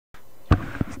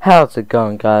How's it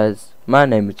going, guys? My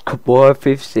name is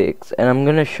Kabor56 and I'm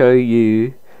gonna show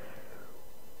you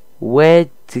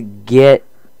where to get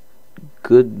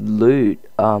good loot.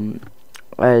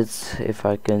 As if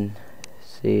I can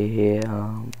see here,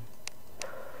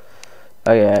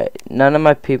 okay, none of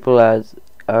my people are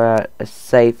at a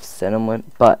safe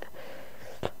settlement, but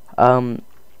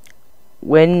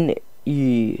when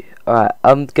you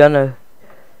I'm gonna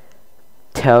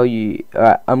tell you.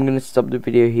 I'm gonna stop the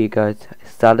video here, guys.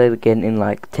 Start it again in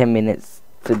like 10 minutes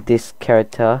for this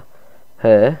character,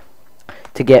 her,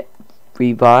 to get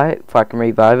revived, if I can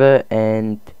revive her,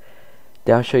 and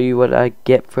then I'll show you what I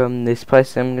get from this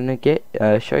place. I'm gonna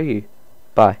show you.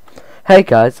 Bye. Hey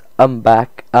guys, I'm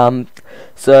back.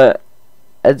 So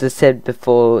as I said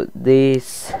before,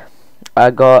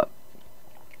 I got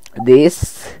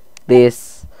this.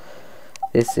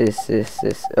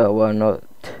 Oh well, not.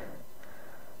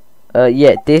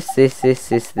 Yeah, this, and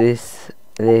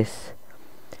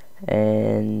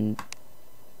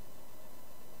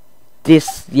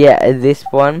this, yeah, this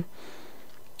one,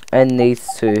 and these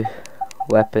two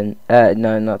weapon.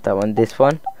 No, not that one. This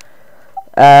one.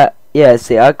 Yeah.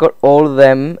 See, I got all of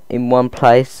them in one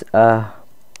place. I'll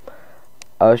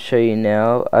show you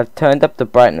now. I've turned up the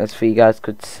brightness for you guys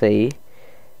could see.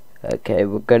 Okay,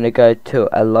 we're gonna go to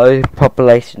a low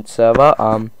population server.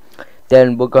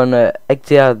 Then we're gonna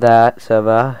exit out of that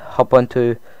server, hop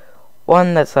onto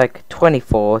one that's like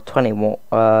 24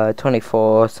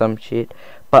 or some shit.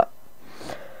 But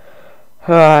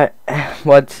alright,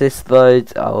 once this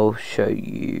loads, I'll show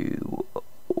you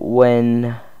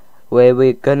where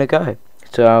we're gonna go.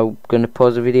 So I'm gonna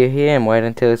pause the video here and wait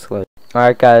until it's loaded.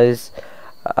 Alright guys,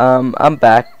 I'm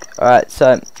back. Alright,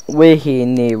 so we're here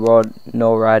near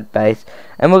NORAD base,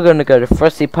 and we're gonna go to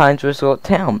Frosty Pines Resort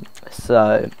Town.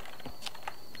 So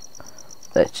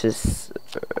let's just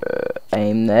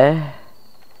aim there.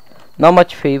 Not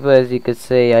much people, as you can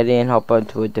see. I didn't hop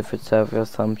onto a different server or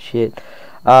some shit.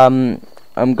 I'm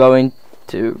going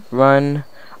to run.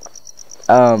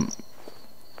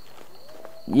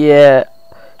 Yeah.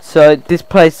 So this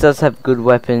place does have good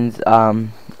weapons.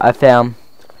 I found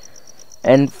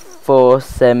N4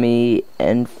 semi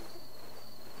and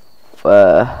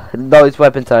those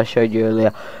weapons I showed you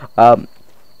earlier. I'm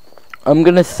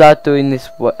gonna start doing this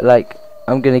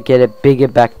I'm gonna get a bigger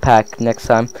backpack next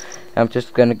time. I'm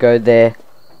just gonna go there.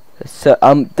 So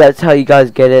that's how you guys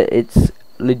get it. It's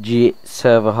legit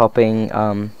server hopping.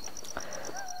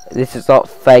 This is not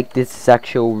fake. This is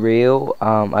actual real.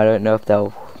 I don't know if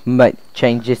they'll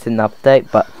change this in the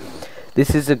update, but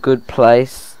this is a good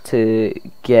place to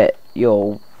get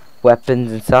your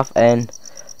weapons and stuff. And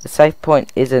the safe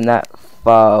point isn't that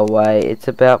far away. It's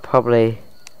about probably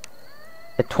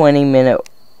a 20-minute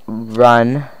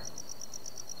run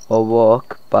or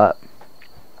walk, but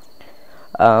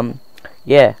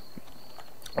yeah.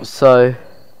 So,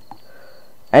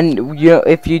 and you know,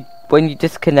 when you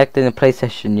disconnect in a play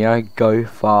session, you don't go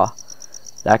far.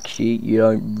 Actually, you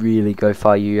don't really go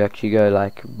far. You actually go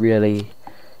like really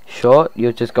short.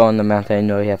 You'll just go on the mountain,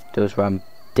 and all you have to do is run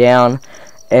down,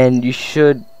 and you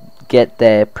should get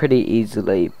there pretty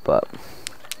easily. But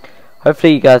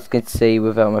hopefully you guys can see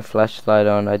without my flashlight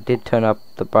on. I did turn up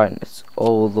the brightness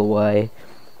all the way.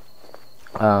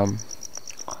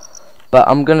 But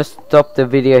I'm gonna stop the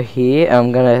video here, and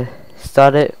I'm gonna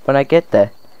start it when I get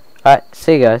there. Alright,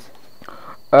 see you guys.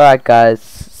 Alright guys,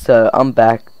 so I'm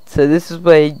back. So this is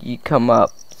where you come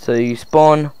up. So you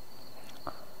spawn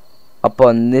up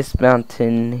on this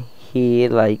mountain here,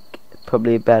 like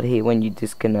probably about here when you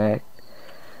disconnect.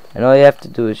 And all you have to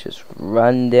do is just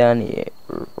run down here.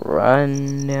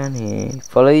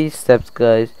 Follow these steps,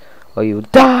 guys, or you'll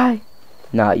die.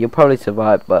 Nah, you'll probably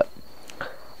survive, but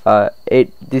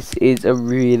this is a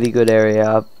really good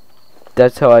area.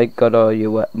 That's how I got all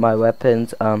my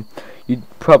weapons. You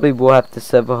probably will have to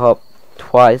server hop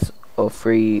twice or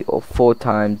 3 or 4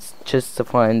 times just to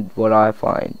find what I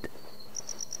find,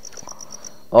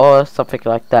 or something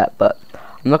like that. But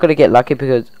I'm not gonna get lucky,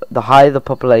 because the higher the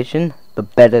population, the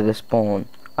better the spawn.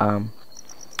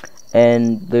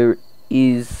 And there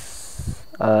is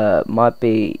might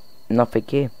be nothing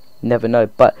here. Never know.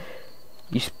 But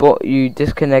you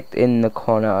disconnect in the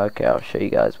corner. Okay, I'll show you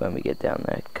guys when we get down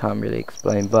there. Can't really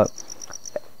explain, but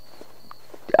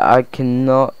I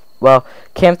cannot. Well,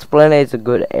 Camp Splendor is a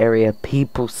good area.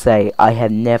 People say I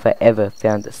have never ever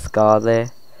found a scar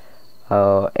there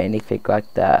or anything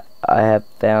like that. I have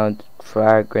found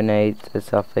frag grenades or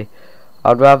something.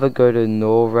 I'd rather go to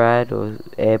NORAD or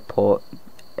airport.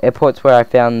 Airport's where I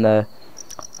found the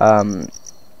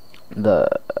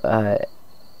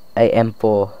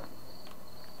AM4.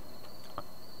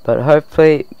 But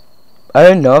hopefully I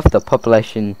don't know if the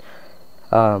population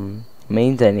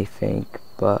means anything,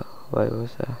 but wait, what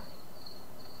was that?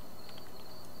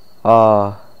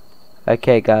 Oh,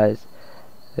 okay, guys.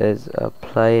 There's a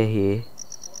player here.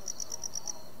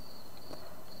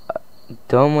 I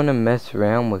don't want to mess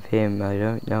around with him. I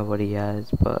don't know what he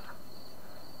has, but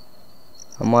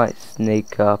I might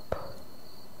sneak up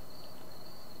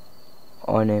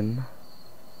on him.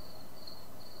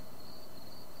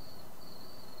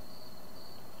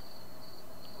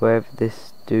 Wherever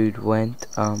this dude went,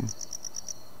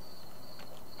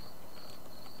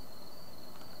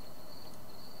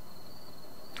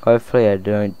 hopefully I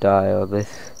don't die, or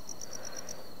this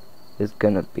is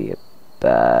gonna be a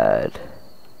bad,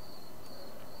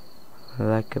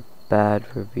 like a bad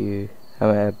review. I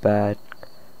mean, a bad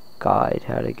guide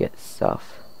how to get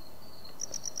stuff.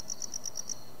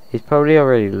 He's probably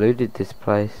already looted this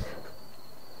place.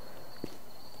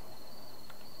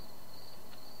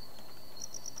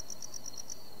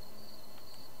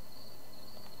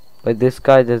 But this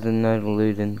guy doesn't know to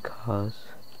loot in cars,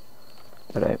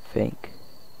 I don't think.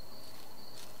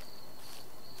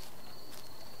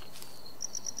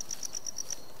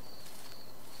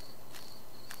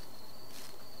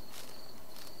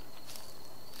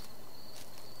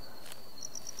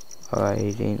 Alright,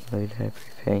 he didn't loot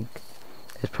everything.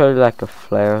 There's probably like a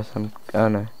flare or some, I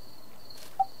don't know.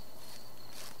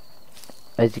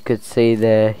 As you could see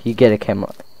there, you get a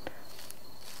camera.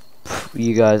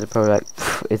 You guys are probably like,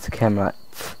 it's a camera.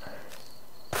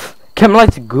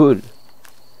 Camelights are good,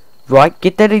 right?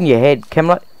 Get that in your head.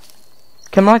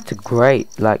 Camelights are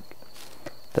great. Like,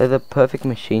 they're the perfect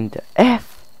machine to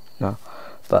F. No,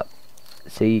 but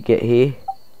so you get here,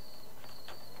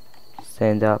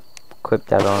 stand up, equip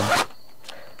that on.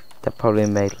 That probably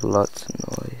made lots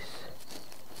of noise.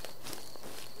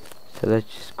 So let's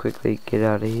just quickly get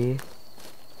out of here.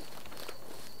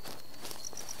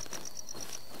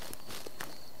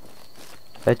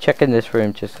 Let's check in this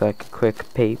room just like a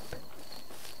quick peep.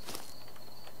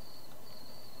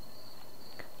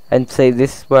 And see,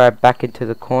 this is where I back into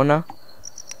the corner.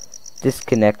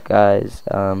 Disconnect, guys.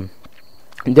 Then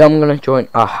I'm gonna join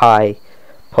a high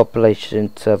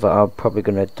population server. I'm probably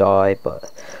gonna die,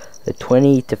 but the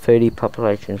 20 to 30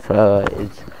 population server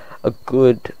is a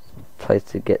good place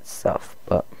to get stuff.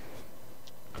 But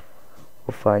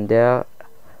we'll find out.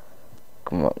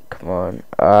 Come on, come on.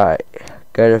 Alright,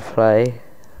 go to play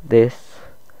this.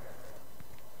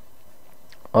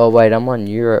 Oh wait, I'm on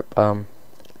Europe.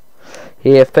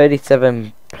 Here,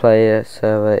 37 player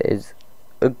server is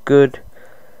a good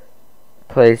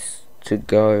place to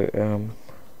go.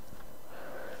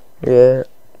 Yeah.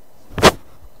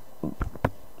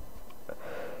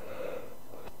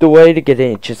 The way to get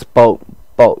in, just bolt.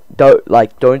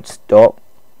 Don't stop.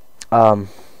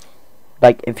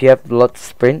 Like if you have lots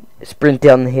of sprint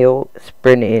down the hill,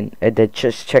 sprint in, and then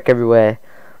just check everywhere.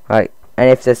 Right, and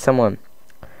if there's someone,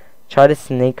 try to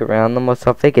sneak around them or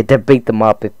something, and then beat them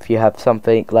up if you have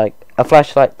something. Like a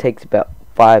flashlight takes about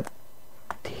 5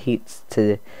 hits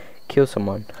to kill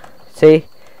someone. See,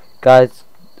 guys,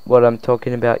 what I'm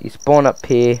talking about? You spawn up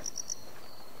here,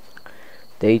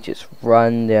 they just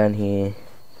run down here,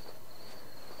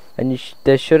 and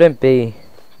there shouldn't be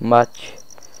much.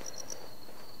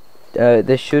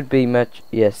 There should be much.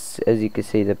 Yes, as you can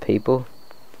see, the people.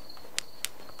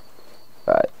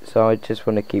 Right, so I just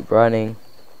want to keep running.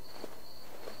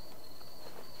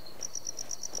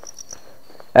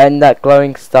 And that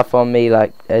glowing stuff on me,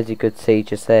 like as you could see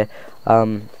just there,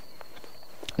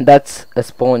 that's a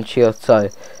spawn shield, so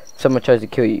if someone tries to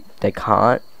kill you, they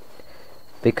can't,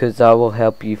 because I will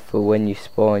help you for when you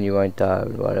spawn, you won't die or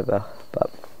whatever. But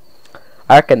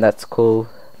I reckon that's cool.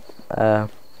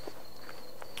 And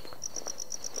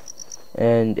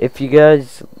if you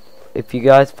guys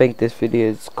think this video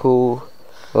is cool,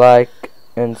 like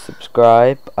and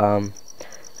subscribe, and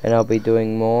I'll be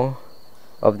doing more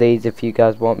of these if you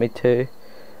guys want me to,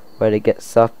 where to get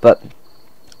stuff. But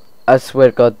I swear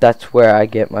to God, that's where I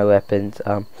get my weapons.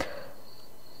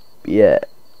 Yeah,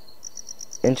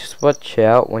 and just watch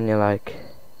out when you're like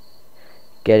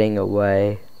getting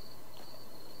away.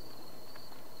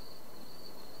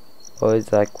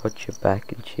 Always like watch your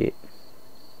back and shit.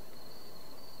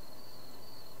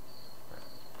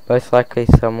 Most likely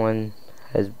someone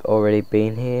has already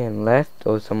been here and left,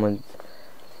 or someone's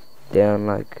down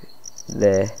like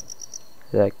there,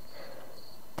 like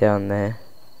down there.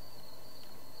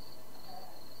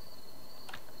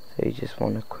 So you just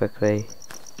want to quickly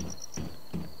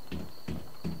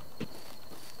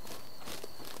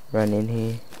run in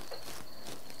here,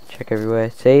 check everywhere.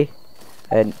 See,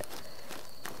 an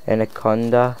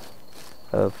anaconda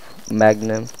of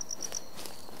Magnum.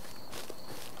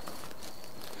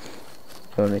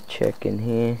 want to check in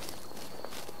here.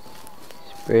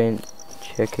 Sprint,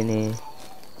 check in here.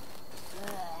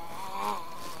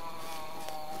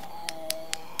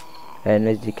 And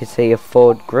as you can see, a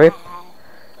forward grip.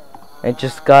 And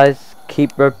just guys,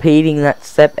 keep repeating that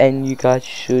step and you guys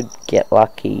should get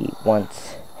lucky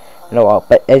once in a while.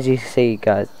 But as you see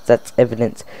guys, that's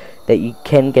evidence that you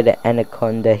can get an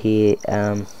anaconda here.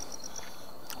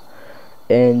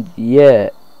 And yeah,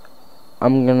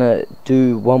 I'm gonna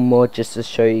do one more just to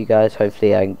show you guys.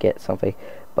 Hopefully I can get something,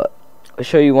 but I'll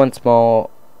show you once more.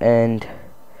 And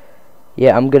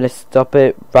yeah, I'm gonna stop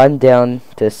it, run down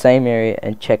to the same area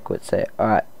and check what's there.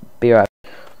 Alright, be right.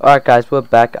 Alright guys, we're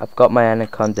back. I've got my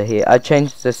anaconda here. I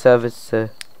changed the service to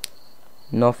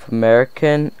North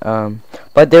American,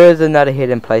 but there is another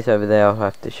hidden place over there I'll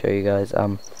have to show you guys.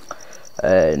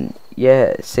 And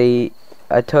yeah, see,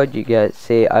 I told you guys,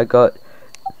 see, I got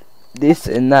this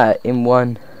and that in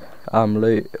one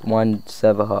one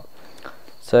server hop.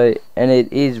 So, and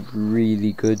it is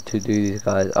really good to do this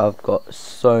guys. I've got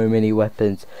so many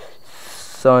weapons,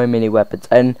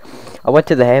 and I went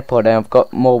to the airport and I've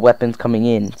got more weapons coming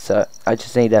in, so I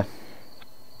just need to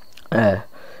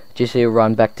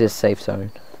run back to the safe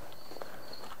zone.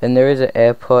 And there is an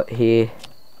airport here.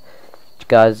 You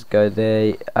guys go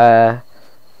there.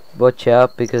 Watch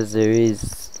out because there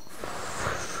is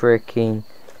freaking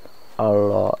a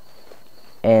lot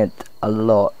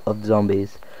of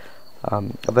zombies.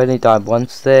 I've only died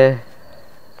once there.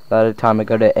 The other time I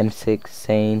got an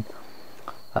M16.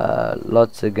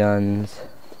 Lots of guns,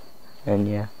 and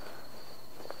yeah,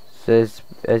 so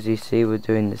as you see, we're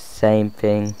doing the same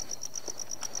thing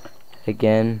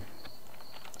again,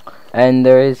 and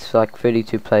there is like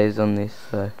 32 players on this,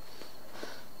 so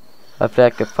hopefully I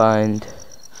can find,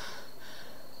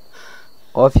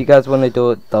 or if you guys want to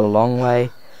do it the long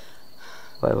way.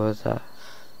 Wait, what was that?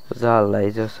 Was that a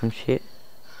laser or some shit?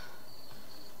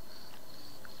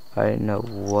 I don't know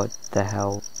what the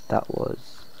hell that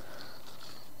was.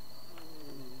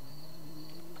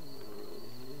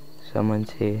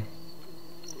 Someone's here.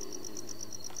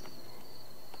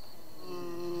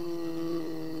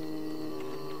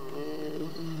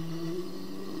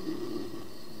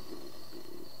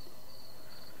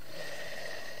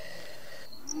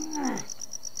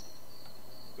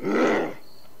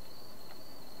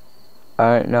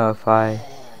 I don't know if I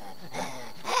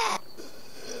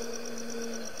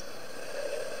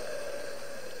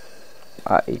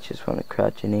just want to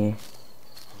crouch in here.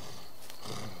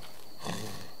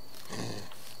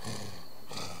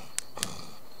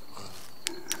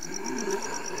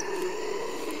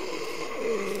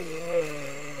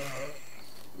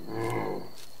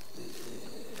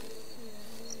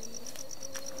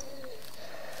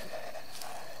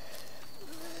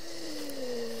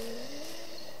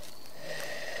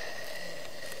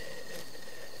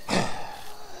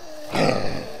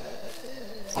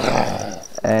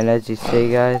 And as you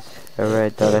see guys, a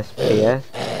red.sps.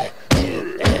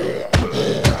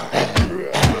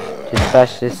 Just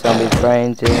bash this zombie's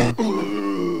brains in.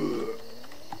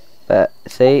 But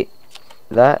see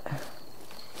that?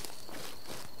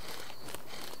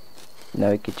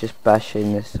 No, we could just bash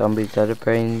in this zombie's other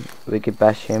brain. We could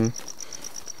bash him.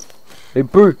 Hey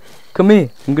bro, come here.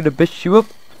 I'm gonna bash you up.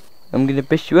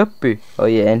 Bro. Oh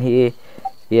yeah, and here,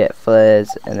 yeah,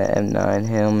 flares and an M9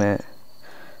 helmet.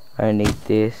 I don't need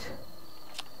this.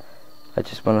 I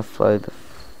just want to throw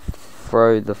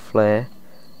the flare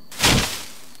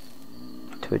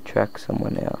to attract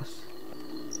someone else.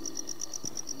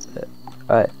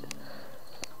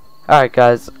 Alright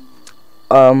guys,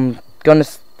 I'm gonna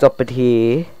stop it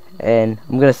here, and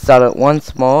I'm gonna start it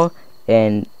once more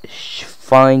and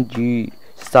find you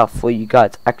stuff for you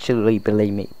guys actually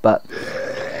believe me. But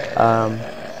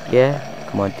yeah,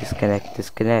 come on,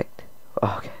 disconnect.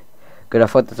 Oh, okay. Good, I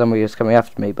thought that somebody was coming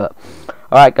after me, but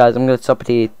alright guys, I'm gonna stop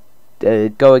it here,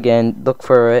 go again, look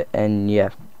for it, and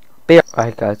yeah.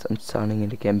 Alright guys, I'm starting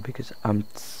it again because I'm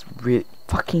really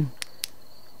fucking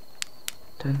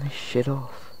turn this shit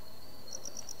off.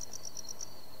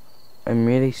 I'm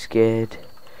really scared.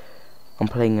 I'm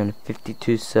playing on a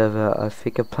 52 server. I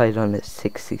think I played on a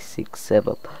 66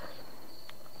 server.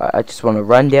 I just want to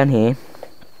run down here.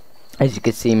 As you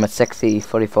can see, my sexy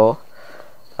 44.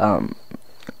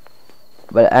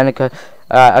 But anaconda,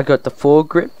 I got the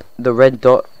foregrip, the red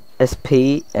dot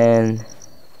SP, and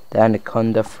the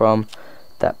anaconda from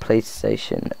that police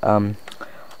station.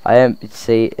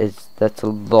 That's a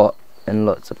lot and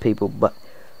lots of people, but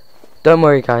don't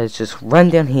worry guys, just run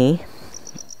down here,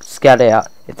 scout out.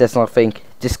 If there's nothing,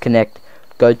 disconnect,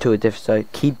 go to a different zone,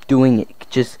 keep doing it,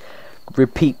 just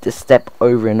repeat the step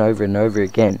over and over and over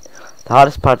again. The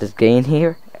hardest part is getting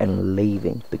here, and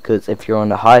leaving, because if you're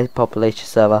on a high population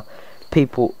server,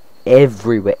 people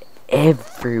everywhere,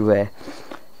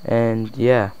 and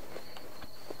yeah,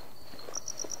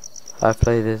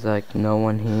 hopefully there's like no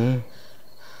one here.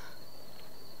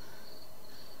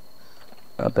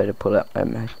 I better pull out my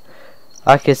map.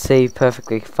 I can see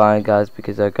perfectly fine, guys,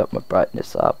 because I got my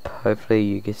brightness up. Hopefully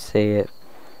you can see it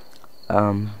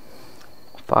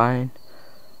fine.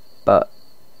 But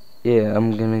yeah,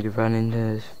 I'm gonna run into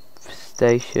the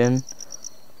station.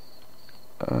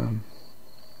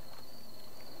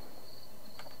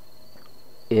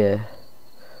 Yeah,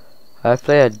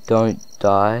 hopefully I don't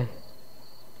die.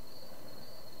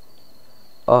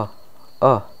 Oh.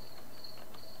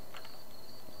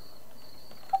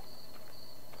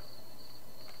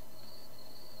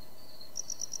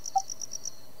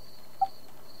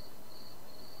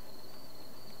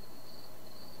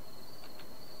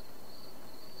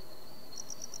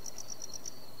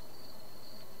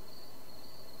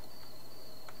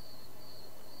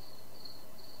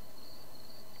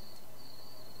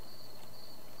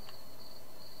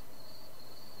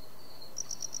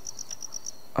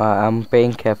 I'm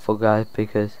being careful, guys,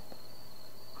 because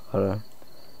hold on.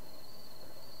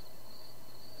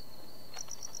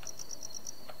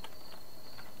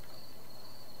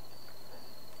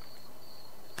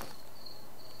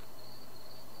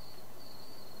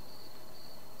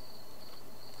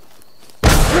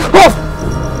 Oh!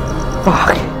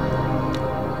 Fuck!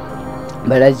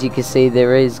 But as you can see,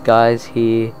 there is guys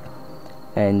here,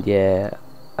 and yeah,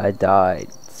 I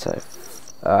died. So,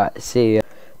 alright, see ya.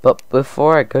 But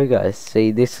before I go, guys, see,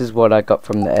 this is what I got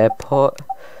from the airport.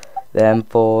 The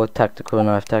M4, tactical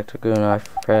knife,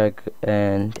 frag,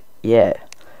 and yeah.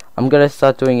 I'm gonna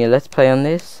start doing a let's play on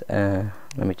this. Let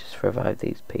me just revive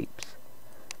these peeps.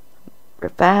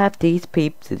 Revive these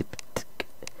peeps.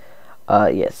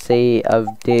 Yeah, see,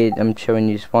 I'm showing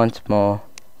you this once more.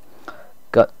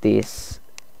 Got this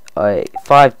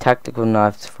 5 tactical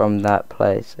knives from that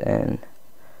place, and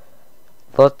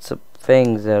lots of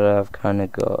things that I've kind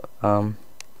of got.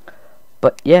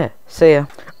 But yeah, see ya.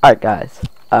 Alright, guys,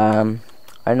 I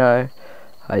know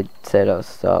I said I'll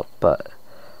stop, but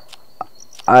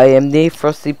I am near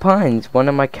Frosty Pines. One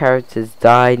of my characters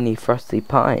died near Frosty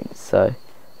Pines, so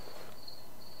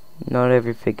not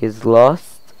everything is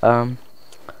lost.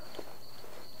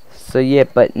 So yeah,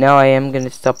 but now I am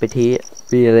gonna stop it here.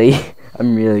 Really,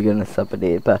 I'm really gonna stop it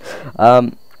here. But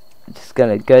just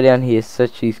gonna go down here,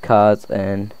 search these cars,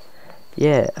 and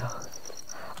yeah,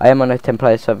 I am on a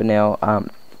 10-player server now.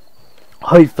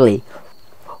 Hopefully,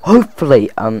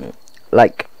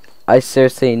 like, I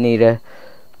seriously need to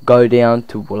go down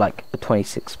to like a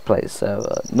 26-player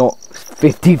server, not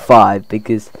 55,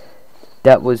 because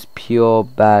that was pure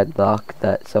bad luck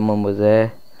that someone was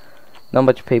there. Not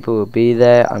much people will be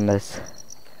there unless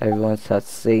everyone starts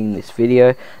seeing this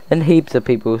video, and heaps of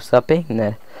people will start being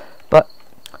there. But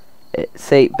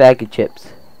see, bag of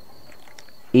chips,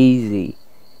 easy,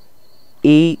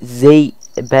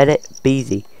 better,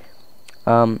 easy.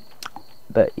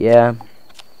 But yeah,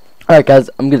 alright, guys,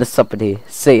 I'm gonna stop it here.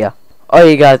 See ya. Oh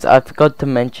yeah, guys, I forgot to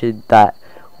mention that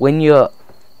when you're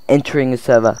entering a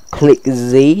server, click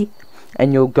Z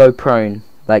and you'll go prone.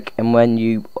 Like, and when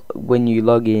you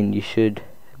log in, you should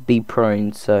be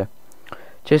prone. So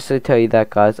just to tell you that,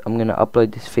 guys, I'm gonna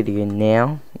upload this video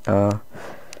now.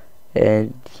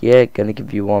 And yeah, gonna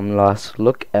give you one last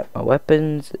look at my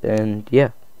weapons, and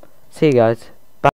yeah, see you guys.